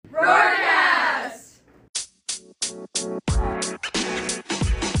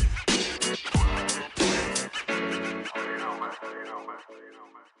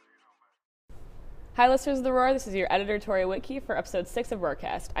Hi, listeners of The Roar. This is your editor, Tori Whitkey, for episode 6 of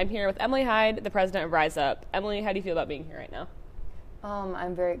ROARcast. I'm here with Emily Hyde, the president of Rise Up. Emily, how do you feel about being here right now?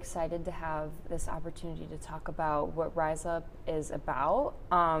 I'm very excited to have this opportunity to talk about what Rise Up is about.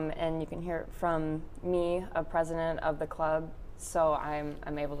 And you can hear it from me, a president of the club, so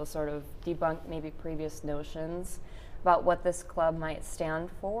I'm able to sort of debunk maybe previous notions about what this club might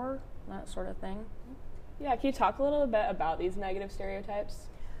stand for, that sort of thing. Yeah, can you talk a little bit about these negative stereotypes?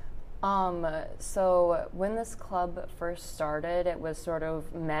 So when this club first started, it was sort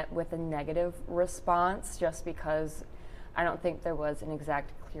of met with a negative response just because I don't think there was an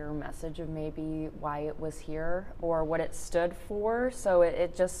exact clear message of maybe why it was here or what it stood for. So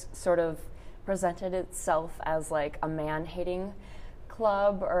it just sort of presented itself as like a man-hating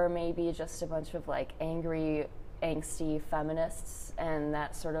club, or maybe just a bunch of like angry, angsty feminists and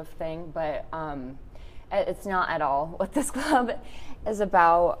that sort of thing. But it's not at all what this club is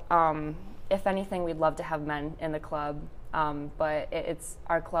about. If anything, we'd love to have men in the club, but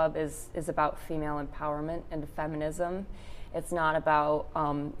our club is about female empowerment and feminism. It's not about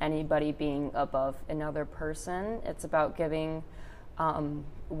anybody being above another person. It's about giving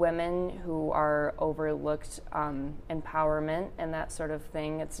women who are overlooked empowerment and that sort of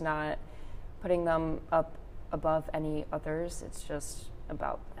thing. It's not putting them up above any others. It's just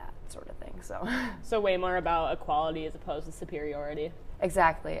about that sort of thing. So way more about equality as opposed to superiority.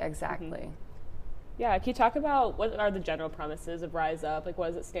 Exactly. Mm-hmm. Yeah, can you talk about what are the general premises of Rise Up? Like, what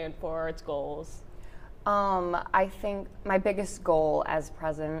does it stand for, its goals? I think my biggest goal as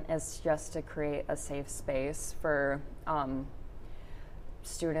president is just to create a safe space for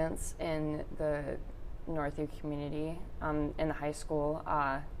students in the Northview community, in the high school,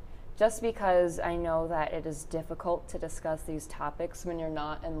 just because I know that it is difficult to discuss these topics when you're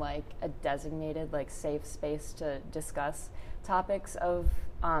not in like a designated like safe space to discuss topics of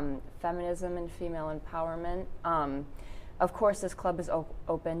feminism and female empowerment. Of course, this club is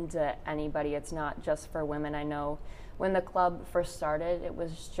open to anybody. It's not just for women. I know when the club first started, it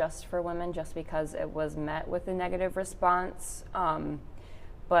was just for women just because it was met with a negative response.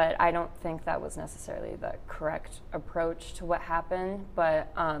 But I don't think that was necessarily the correct approach to what happened.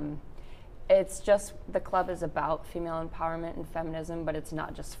 But it's just the club is about female empowerment and feminism, but it's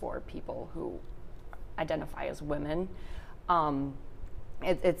not just for people who identify as women.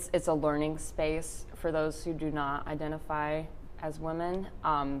 It's a learning space for those who do not identify as women,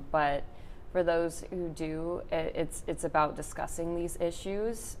 but for those who do, it's about discussing these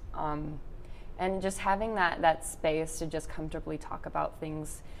issues and just having that space to just comfortably talk about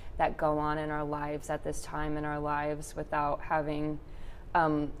things that go on in our lives at this time in our lives without having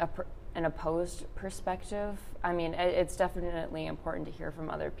an opposed perspective. I mean, it's definitely important to hear from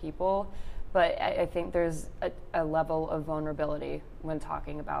other people, but I think there's a level of vulnerability when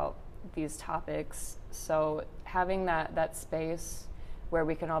talking about these topics. So having that space where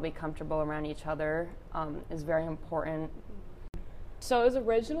we can all be comfortable around each other is very important. So it was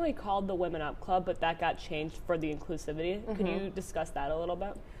originally called the Women Up Club, but that got changed for the inclusivity. Mm-hmm. Could you discuss that a little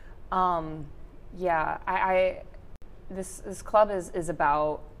bit? Yeah, this club is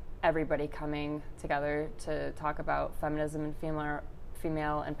about everybody coming together to talk about feminism and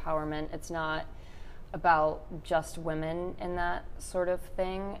female empowerment. It's not about just women in that sort of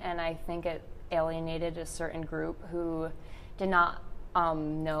thing, and I think it alienated a certain group who did not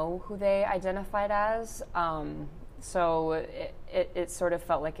know who they identified as. So it sort of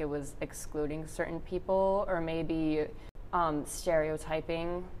felt like it was excluding certain people or maybe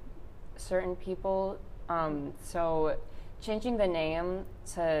stereotyping certain people. So changing the name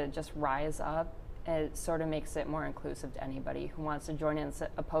to just Rise Up, it sort of makes it more inclusive to anybody who wants to join in, as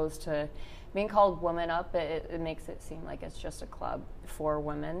opposed to being called Women Up. It makes it seem like it's just a club for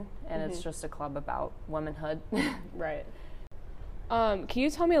women, and it's just a club about womanhood. Right. Can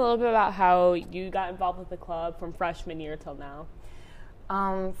you tell me a little bit about how you got involved with the club from freshman year till now?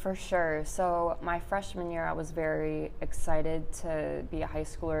 For sure. So my freshman year, I was very excited to be a high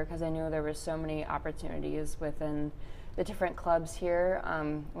schooler because I knew there were so many opportunities within the different clubs here.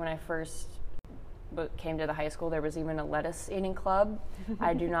 When I first came to the high school, there was even a lettuce eating club.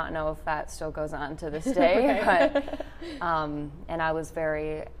 I do not know if that still goes on to this day, but and I was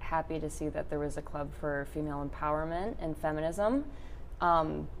very happy to see that there was a club for female empowerment and feminism.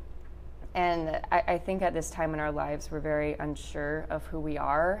 And I think at this time in our lives, we're very unsure of who we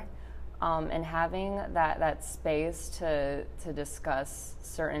are, and having that space to discuss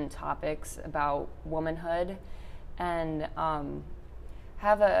certain topics about womanhood and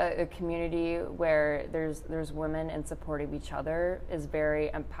have a community where there's women in support of each other is very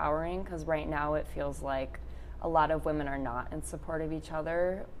empowering, because right now it feels like a lot of women are not in support of each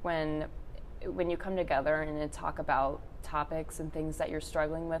other, when when you come together and talk about topics and things that you're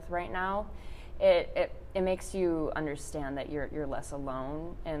struggling with right now, it makes you understand that you're less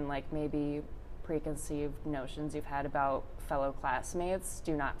alone, and like maybe preconceived notions you've had about fellow classmates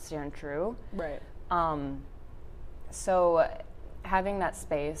do not stand true. Right. So having that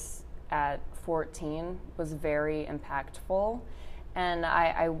space at 14 was very impactful, and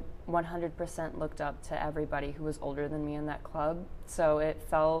I 100% looked up to everybody who was older than me in that club. So it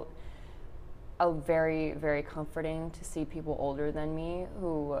felt very, very comforting to see people older than me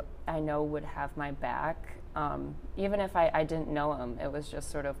who I know would have my back. Even if I didn't know them, it was just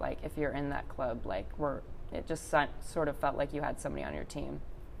sort of like, if you're in that club, like it just sort of felt like you had somebody on your team.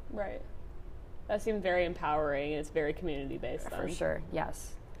 Right. That seems very empowering, and it's very community-based then. For sure,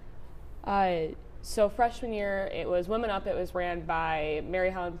 yes. So freshman year, it was Women Up. It was ran by Mary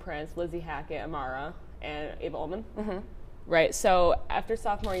Helen Prince, Lizzie Hackett, Amara, and Ava Ullman. Mm-hmm. Right. So after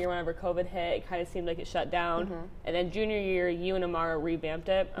sophomore year, whenever COVID hit, it kind of seemed like it shut down. Mm-hmm. And then junior year, you and Amara revamped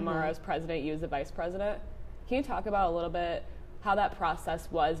it. Amara was president, you was the vice president. Can you talk about a little bit how that process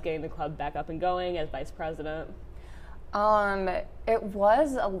was getting the club back up and going as vice president? It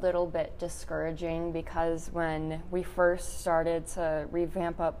was a little bit discouraging because when we first started to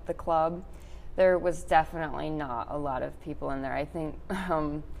revamp up the club, there was definitely not a lot of people in there. I think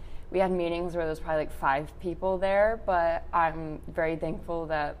we had meetings where there was probably like 5 people there, but I'm very thankful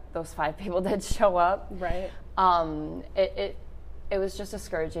that those 5 people did show up. Right. It was just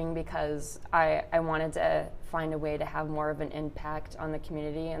discouraging because I wanted to find a way to have more of an impact on the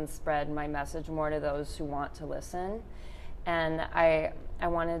community and spread my message more to those who want to listen. And I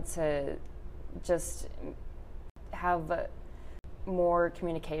wanted to just have more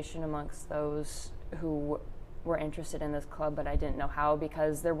communication amongst those who were interested in this club, but I didn't know how,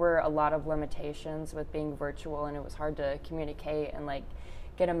 because there were a lot of limitations with being virtual, and it was hard to communicate and like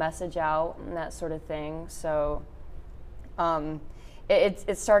get a message out and that sort of thing. So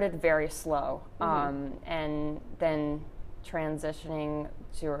it started very slow, and then transitioning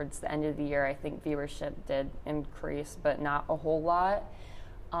towards the end of the year, I think viewership did increase, but not a whole lot.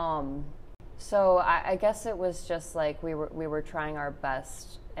 So I guess it was just like we were trying our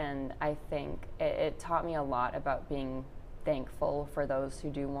best, and I think it taught me a lot about being thankful for those who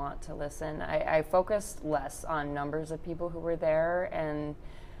do want to listen. I focused less on numbers of people who were there, and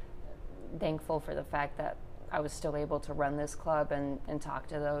thankful for the fact that I was still able to run this club and talk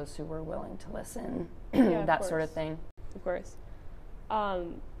to those who were willing to listen, that sort of thing. Of course.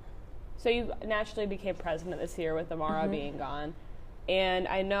 So you naturally became president this year with Amara being gone. And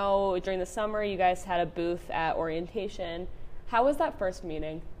I know during the summer you guys had a booth at orientation. How was that first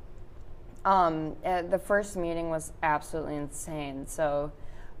meeting? The first meeting was absolutely insane. So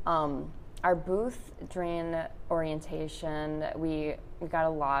our booth during orientation, we got a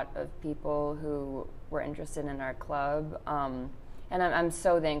lot of people who were interested in our club. And I'm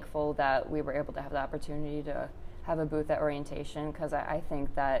so thankful that we were able to have the opportunity to have a booth at orientation, because I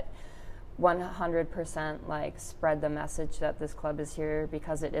think that 100% like spread the message that this club is here,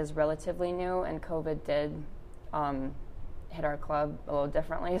 because it is relatively new, and COVID did hit our club a little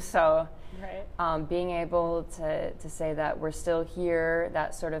differently. So being able to say that we're still here,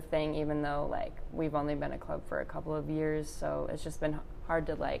 that sort of thing, even though like we've only been a club for a couple of years, so it's just been hard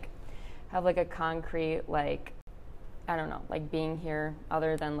to like have like a concrete like, I don't know, like being here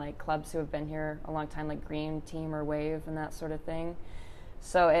other than like clubs who have been here a long time, like Green Team or Wave and that sort of thing.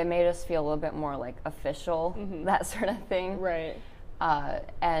 So it made us feel a little bit more like official, that sort of thing. Right.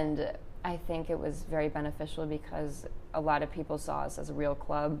 And I think it was very beneficial because a lot of people saw us as a real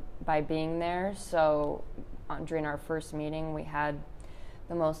club by being there. So during our first meeting, we had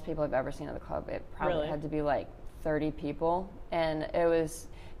the most people I've ever seen at the club. It probably had to be like 30 people. And it was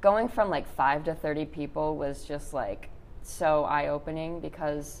going from like 5 to 30 people was just like so eye-opening,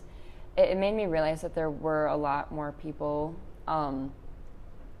 because it made me realize that there were a lot more people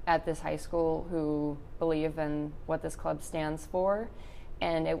at this high school who believe in what this club stands for,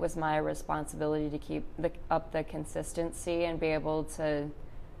 and it was my responsibility to keep up the consistency and be able to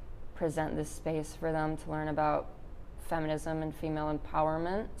present this space for them to learn about feminism and female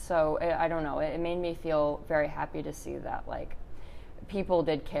empowerment. So I don't know, it made me feel very happy to see that like people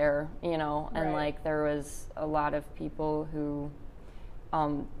did care, you know, and like there was a lot of people who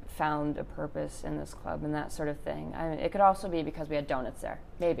found a purpose in this club and that sort of thing. I mean, it could also be because we had donuts there,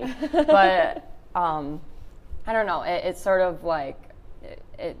 maybe. But I don't know. It sort of like,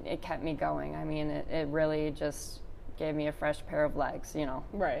 it kept me going. I mean, it really just gave me a fresh pair of legs, you know.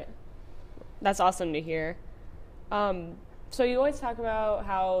 Right. That's awesome to hear. So you always talk about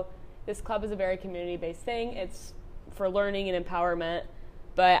how this club is a very community-based thing. It's for learning and empowerment.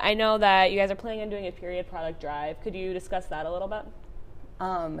 But I know that you guys are planning on doing a period product drive. Could you discuss that a little bit?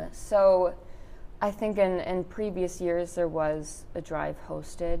 So I think in previous years there was a drive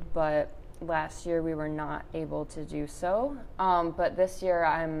hosted, but last year we were not able to do so. But this year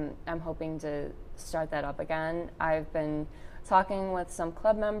I'm hoping to start that up again. I've been talking with some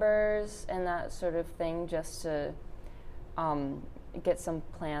club members and that sort of thing just to get some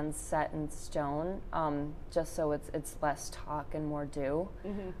plans set in stone, just so it's less talk and more do.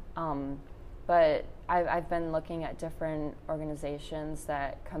 Mm-hmm. But I've been looking at different organizations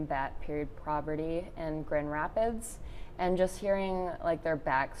that combat period poverty in Grand Rapids, and just hearing like their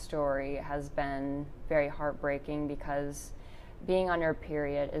backstory has been very heartbreaking, because being on your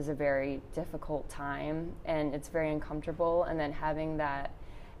period is a very difficult time and it's very uncomfortable, and then having that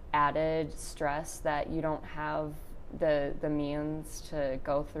added stress that you don't have the means to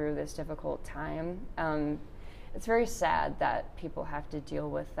go through this difficult time. It's very sad that people have to deal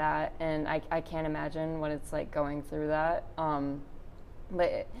with that, and I can't imagine what it's like going through that.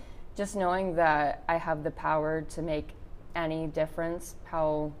 But just knowing that I have the power to make any difference,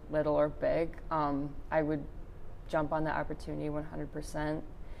 how little or big, I would jump on the opportunity 100%.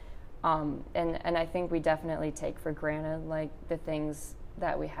 And I think we definitely take for granted like the things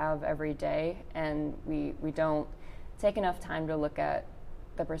that we have every day, and we don't take enough time to look at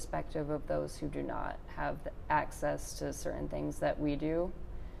the perspective of those who do not have the access to certain things that we do.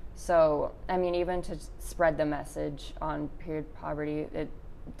 So, I mean, even to spread the message on period poverty, it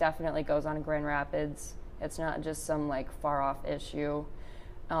definitely goes on in Grand Rapids. It's not just some like far off issue.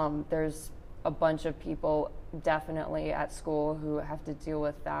 There's a bunch of people definitely at school who have to deal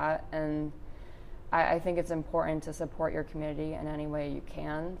with that, and I think it's important to support your community in any way you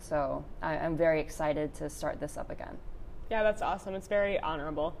can. So I'm very excited to start this up again. Yeah, that's awesome. It's very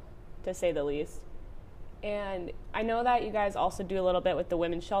honorable, to say the least. And I know that you guys also do a little bit with the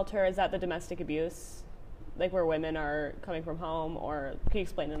women's shelter. Is that the domestic abuse, like where women are coming from home, or can you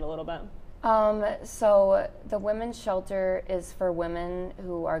explain it a little bit? So the women's shelter is for women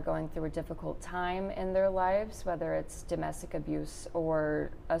who are going through a difficult time in their lives, whether it's domestic abuse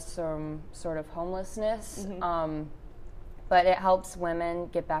or some sort of homelessness. Mm-hmm. But it helps women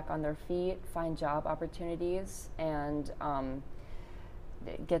get back on their feet, find job opportunities, and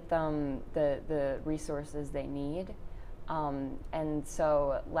get them the resources they need. And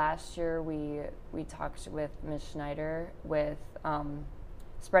so last year we talked with Ms. Schneider with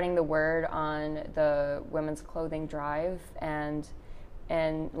spreading the word on the women's clothing drive, and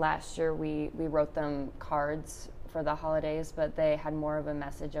last year we wrote them cards for the holidays, but they had more of a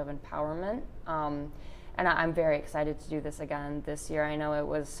message of empowerment. And I'm very excited to do this again this year. I know it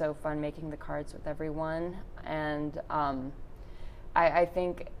was so fun making the cards with everyone, and I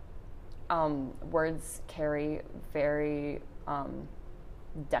think words carry very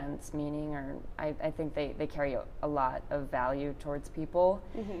dense meaning, or I think they carry a lot of value towards people.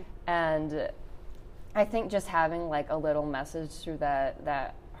 Mm-hmm. And I think just having like a little message through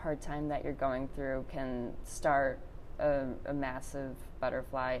that hard time that you're going through can start a massive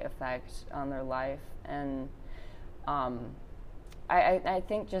butterfly effect on their life. And I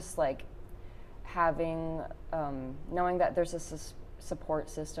think just like having knowing that there's a support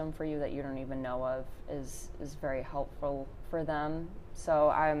system for you that you don't even know of is very helpful for them. So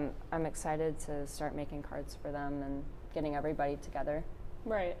I'm excited to start making cards for them and getting everybody together.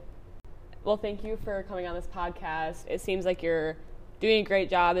 Right. Well, thank you for coming on this podcast. It seems like you're doing a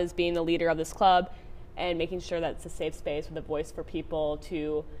great job as being the leader of this club and making sure that it's a safe space with a voice for people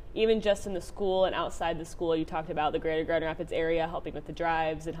to, even just in the school and outside the school. You talked about the greater Grand Rapids area, helping with the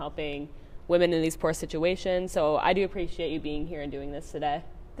drives and helping women in these poor situations. So I do appreciate you being here and doing this today.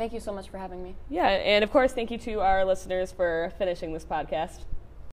 Thank you so much for having me. Yeah, and of course, thank you to our listeners for finishing this podcast.